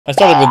I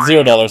started with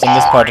 $0 on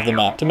this part of the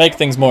map. To make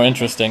things more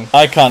interesting,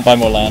 I can't buy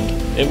more land.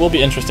 It will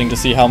be interesting to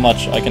see how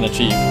much I can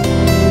achieve.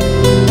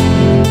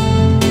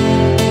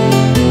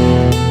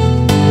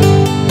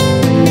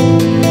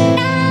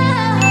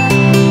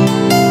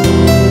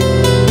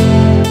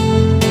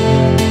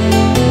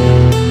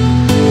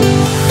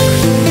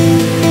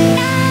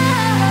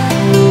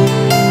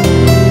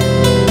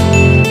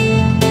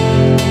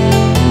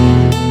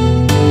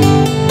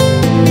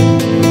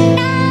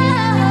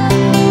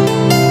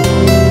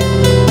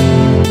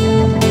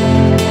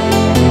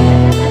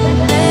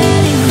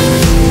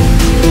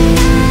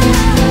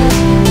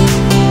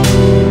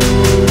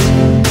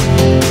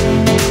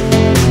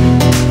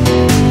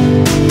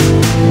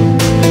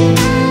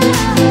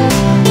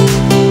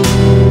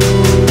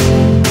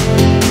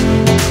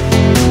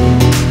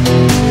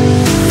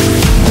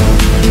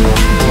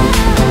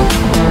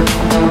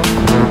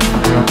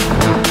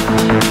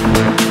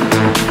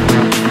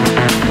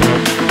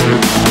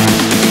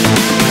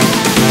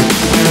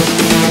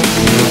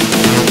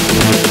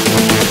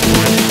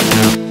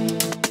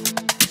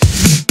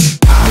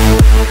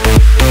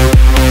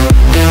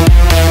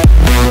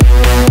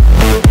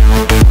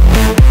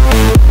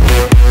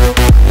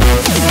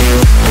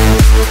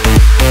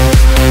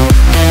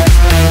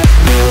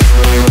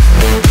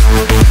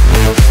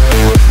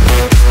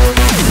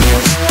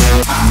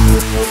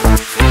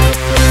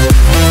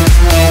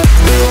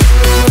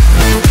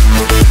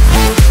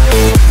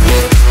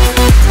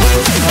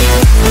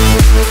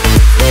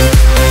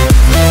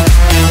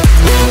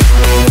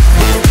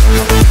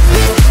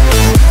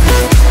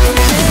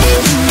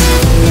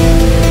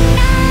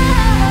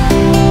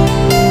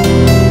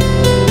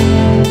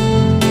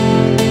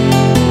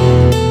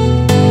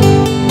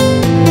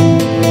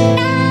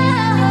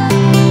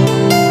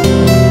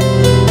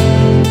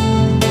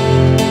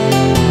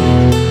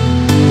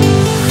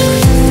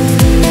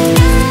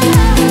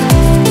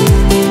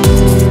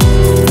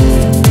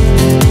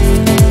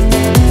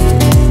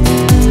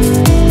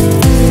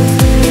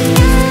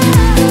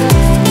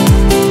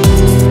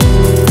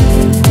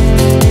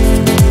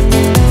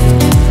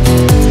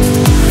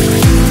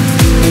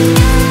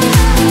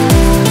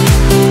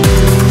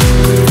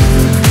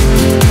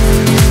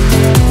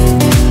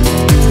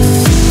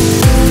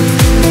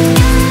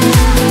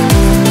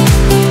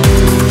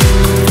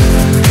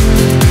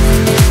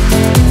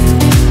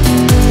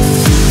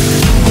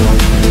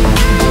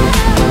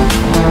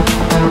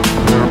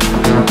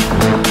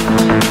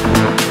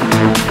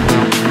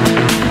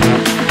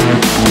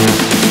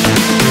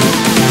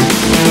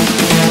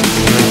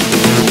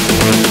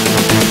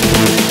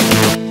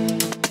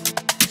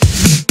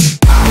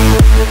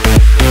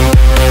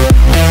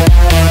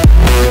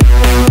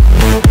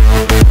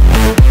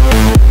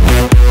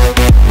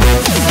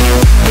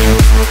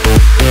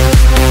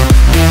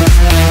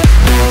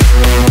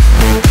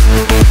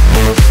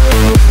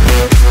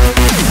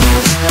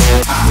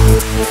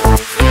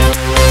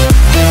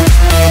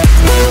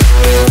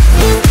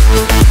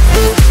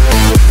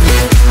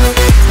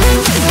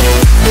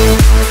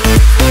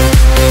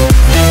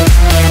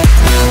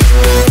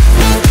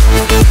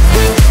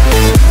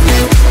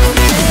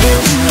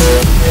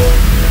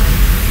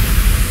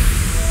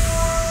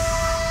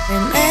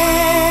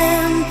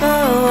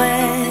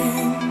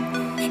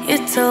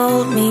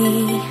 Told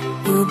me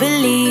you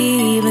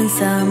believe in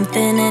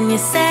something, and you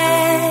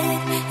said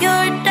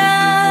you're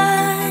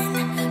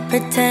done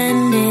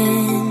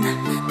pretending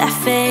that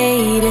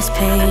fate is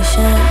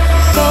patient.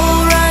 Go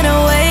run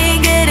away,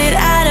 get it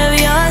out of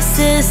your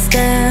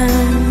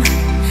system.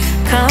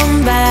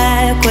 Come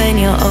back when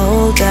you're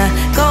older.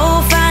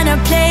 Go find a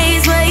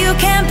place where you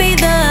can't be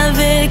the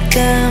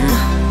victim,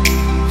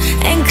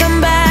 and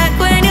come back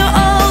when you're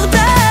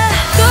older.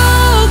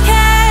 Go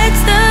catch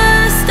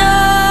the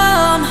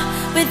storm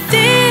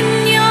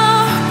within your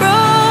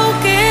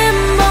broken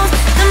bones,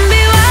 and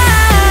be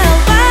wild,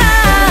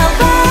 wild,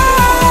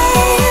 wild,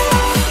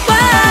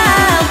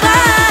 wild, wild,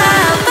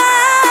 wild.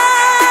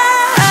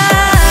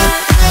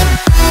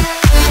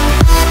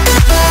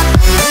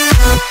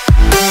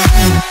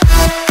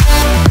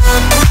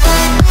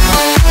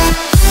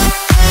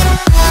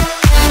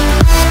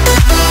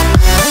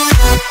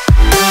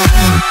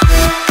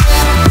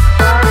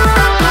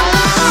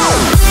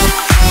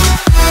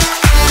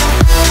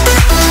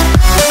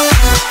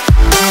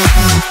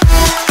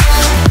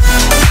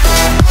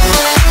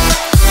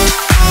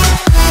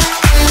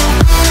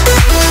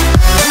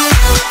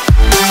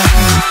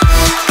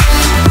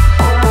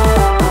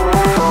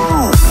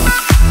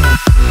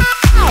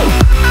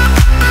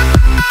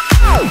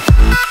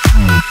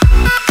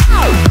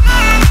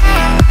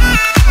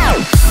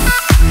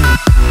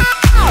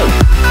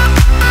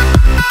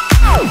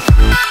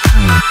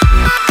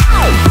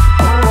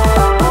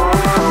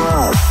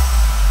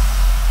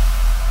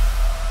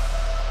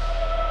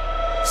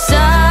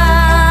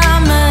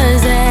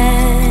 Summer's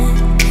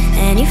end,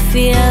 and you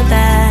feel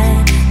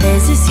that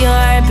this is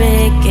your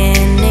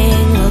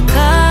beginning. Well,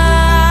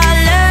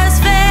 colors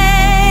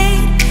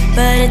fade,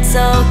 but it's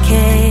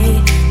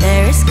okay.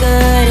 There is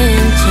good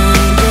in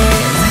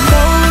changes.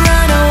 Go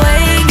run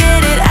away,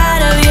 get it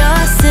out of your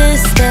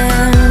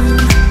system.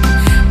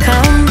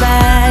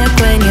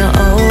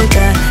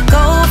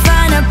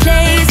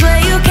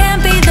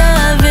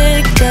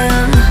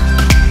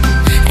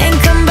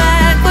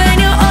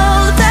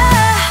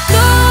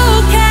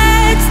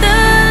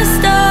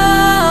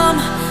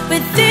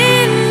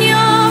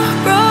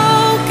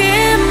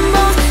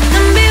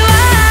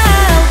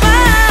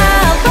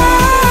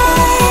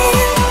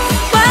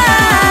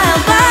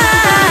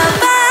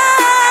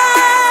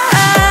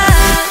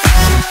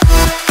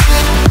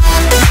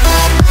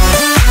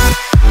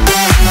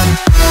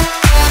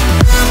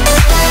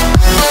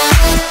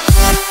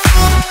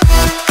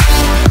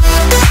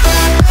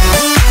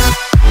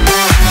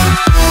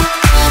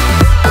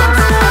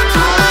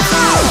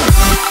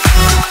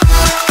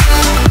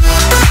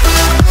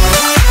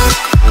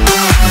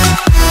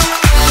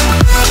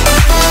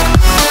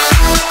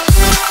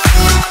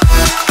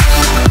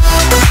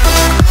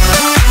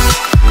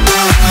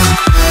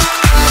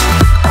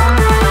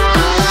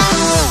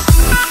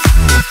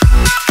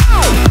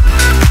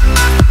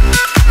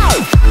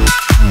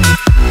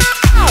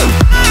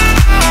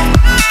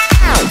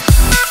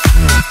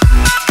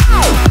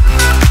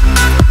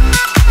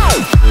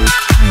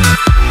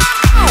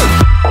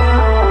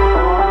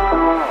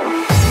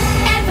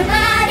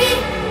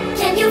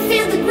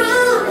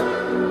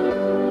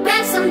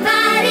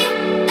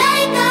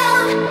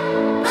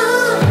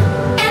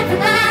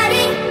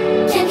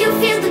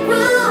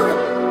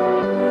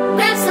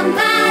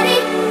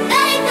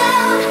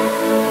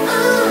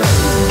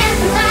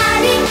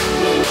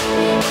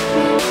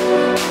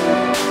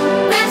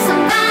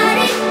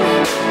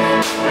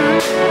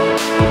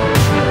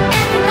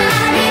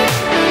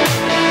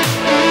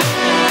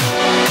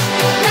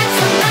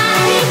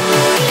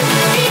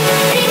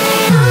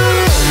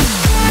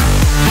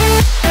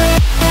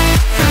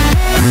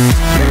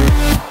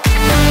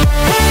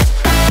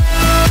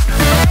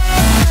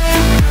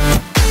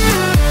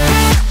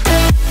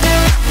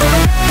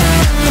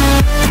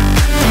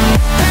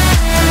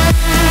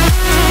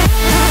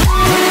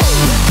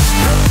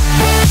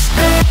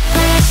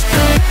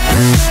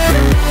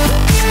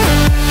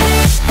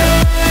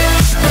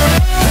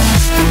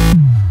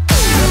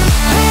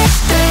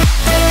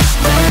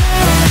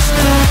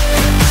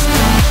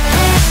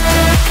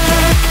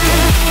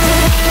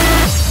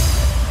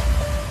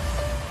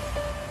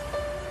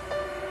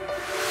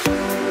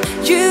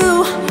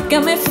 You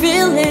got me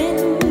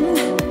feeling,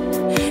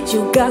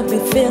 you got me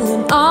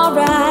feeling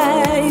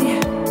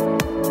alright.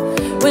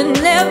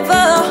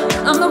 Whenever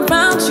I'm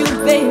around you,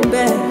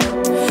 baby,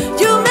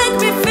 you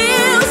make me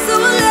feel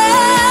so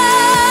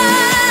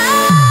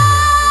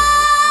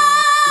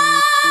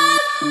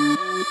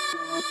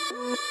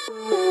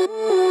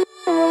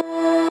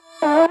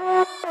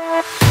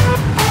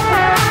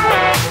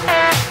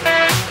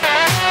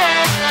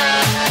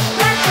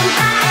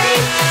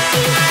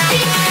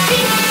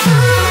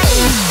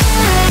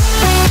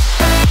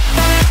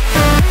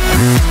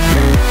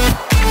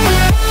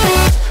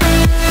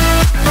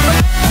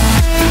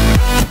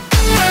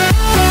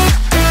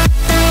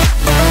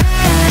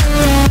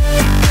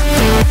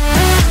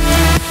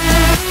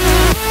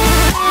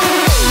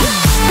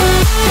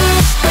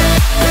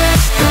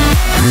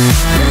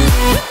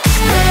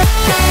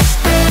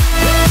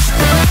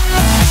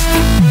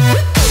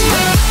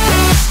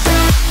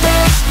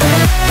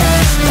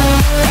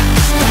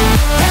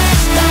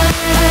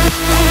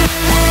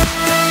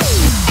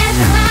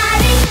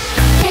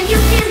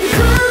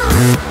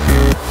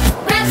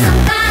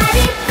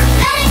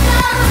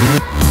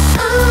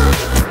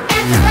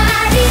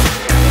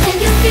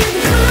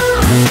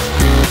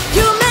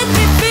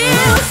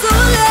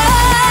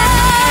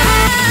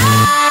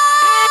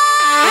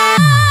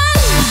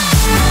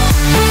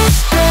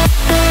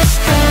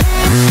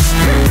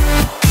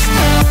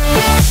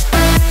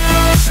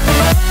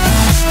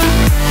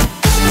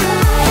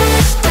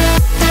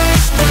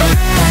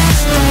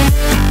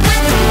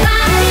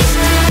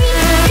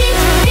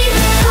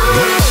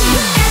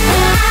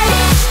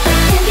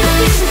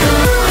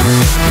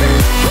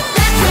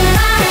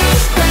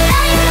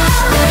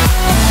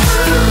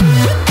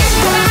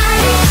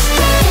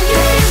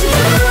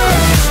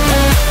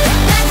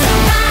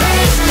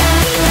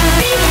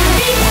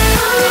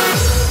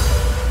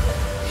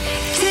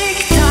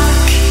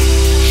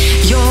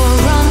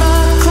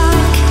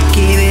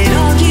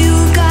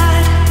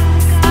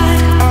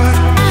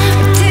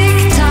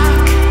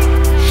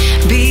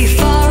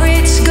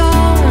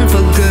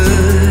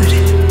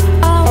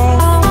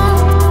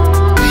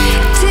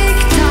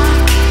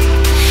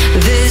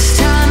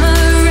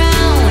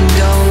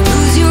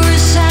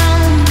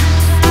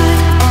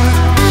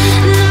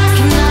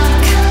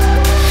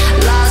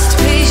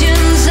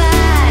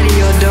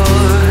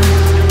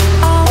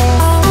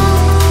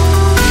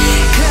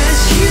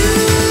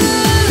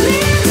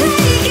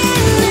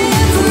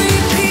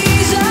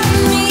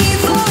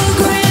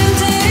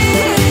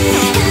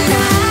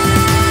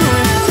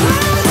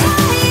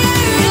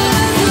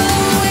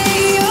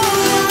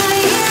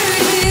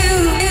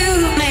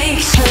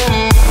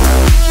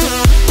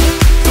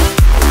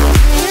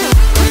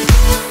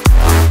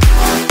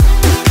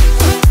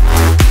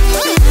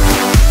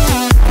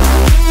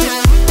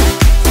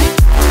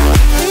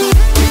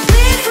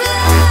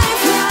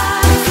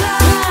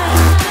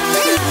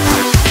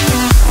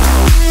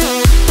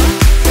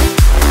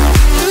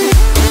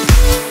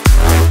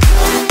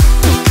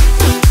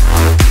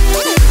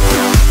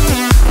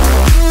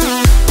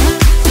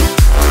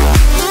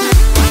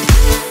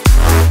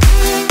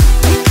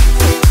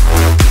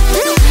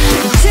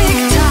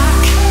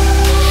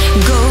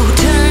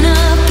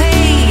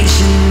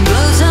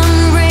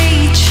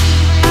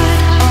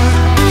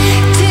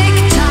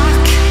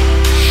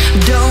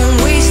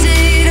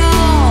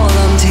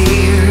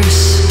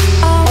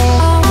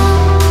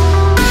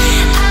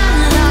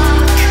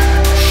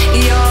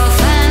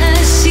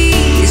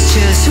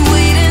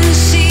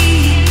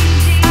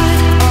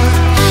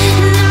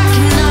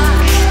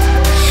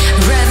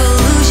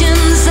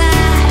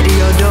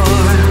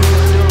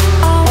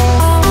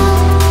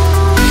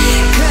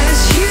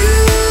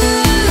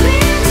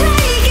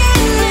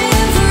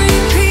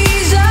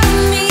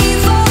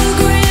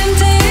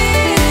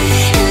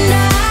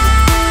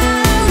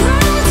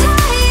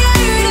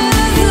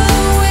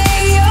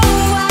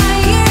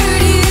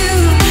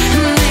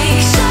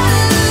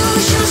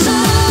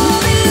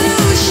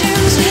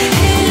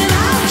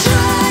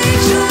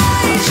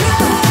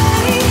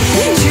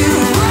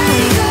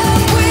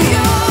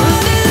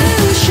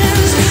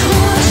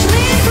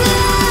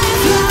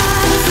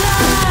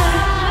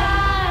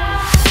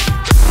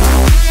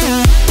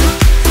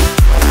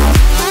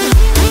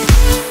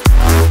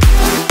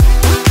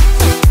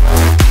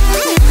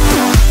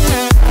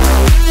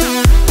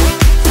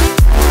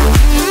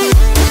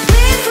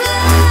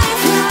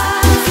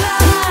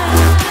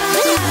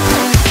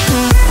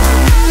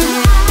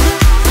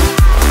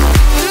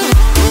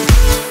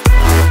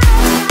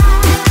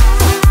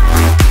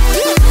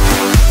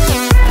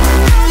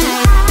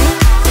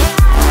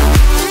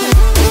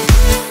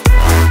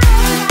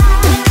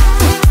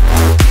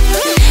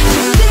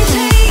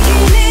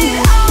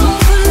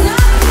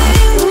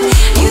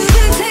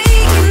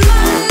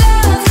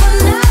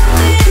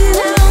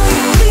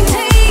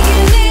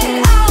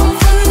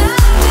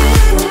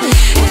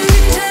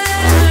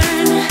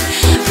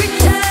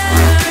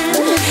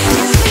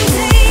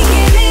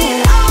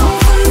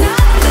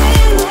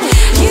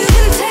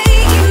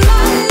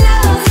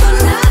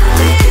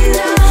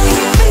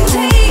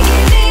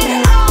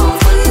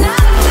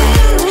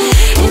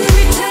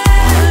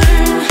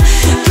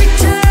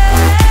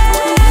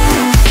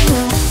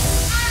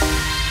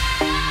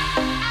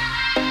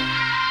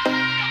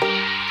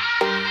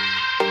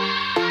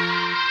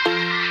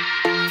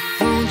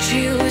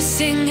you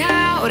sing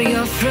out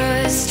your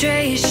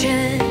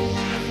frustration.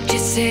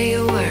 Just say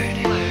a word.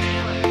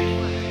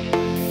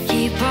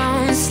 Keep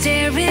on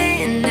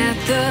staring at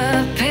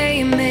the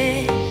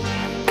pavement.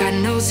 God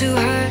knows who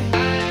hurt.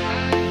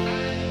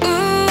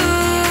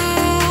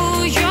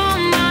 Ooh, your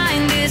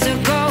mind is a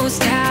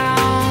ghost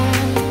town,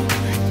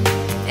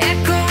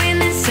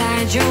 echoing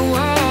inside your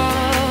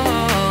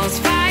walls,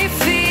 5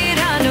 feet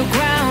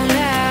underground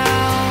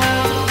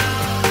now.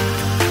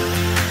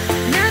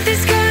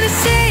 Nothing's gonna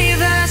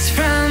save us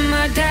from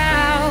our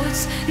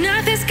doubts.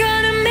 Nothing's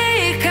gonna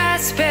make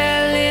us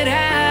spell it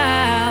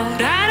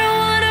out. I don't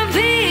wanna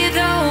be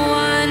the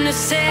one who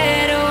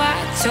said, oh, I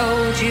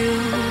told you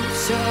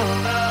so.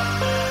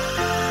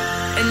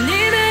 And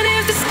even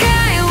if the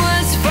sky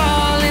was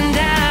falling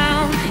down,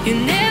 you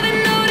never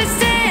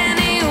noticed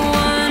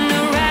anyone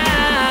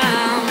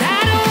around.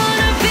 I don't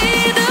wanna be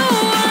the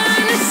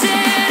one who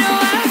said,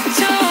 oh, I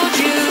told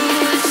you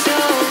so.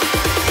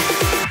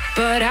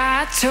 But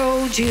I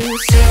told you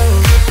so.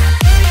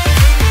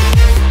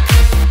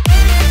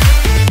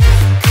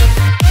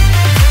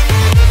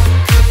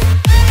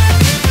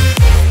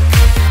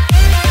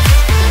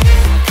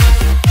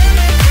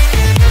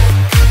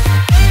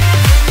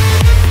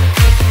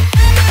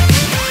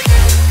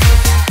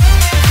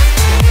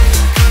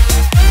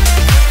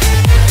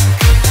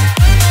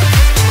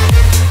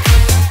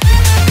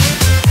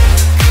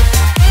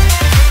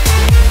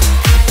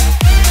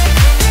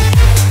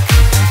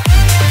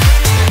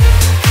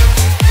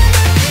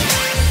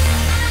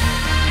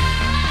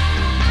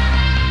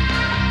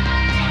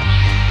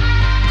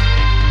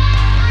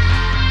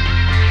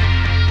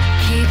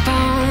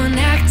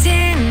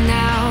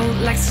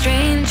 Like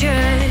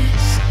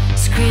strangers,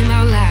 scream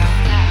out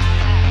loud.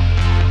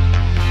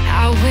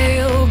 I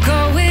will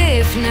go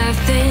if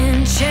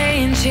nothing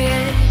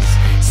changes,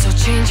 so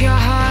change your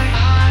heart.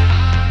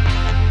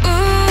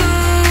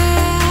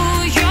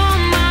 Ooh, your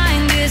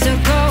mind is a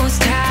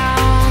ghost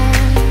town,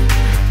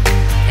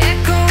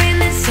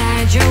 echoing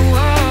inside your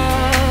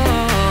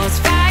walls,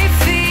 5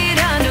 feet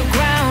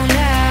underground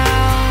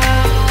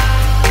now.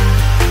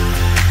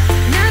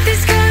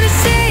 Nothing's gonna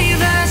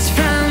save us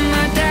from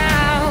our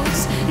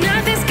doubts.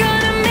 Nothing's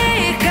gonna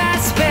make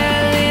us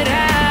spell it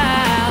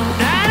out.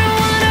 I don't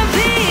wanna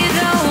be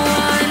the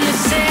one who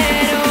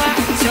said, oh, I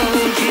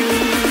told you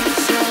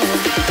so.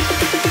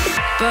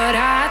 But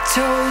I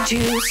told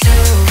you so.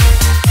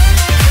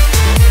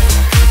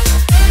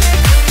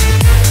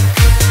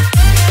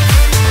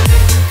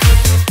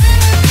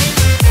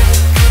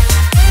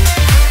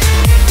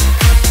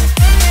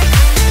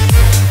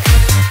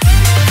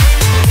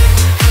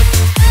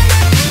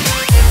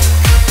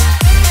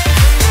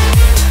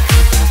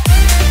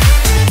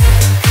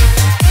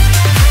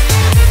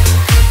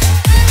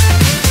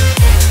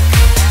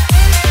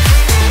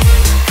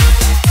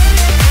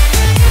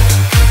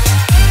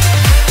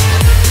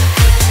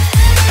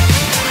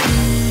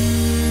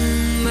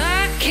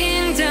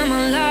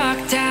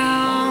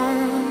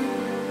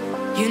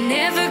 You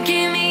never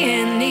give me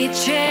any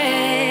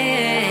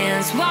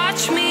chance.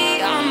 Watch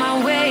me on my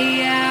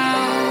way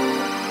out.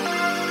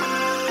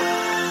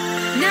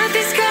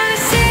 Nothing's gonna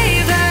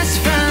save us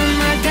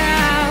from our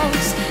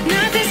doubts.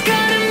 Nothing's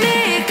gonna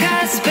make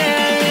us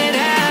spell it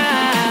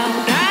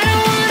out. I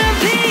don't wanna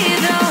be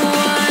the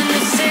one who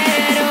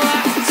said, oh,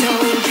 I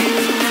told you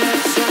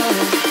so.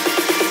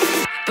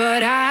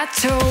 But I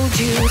told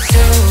you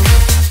so.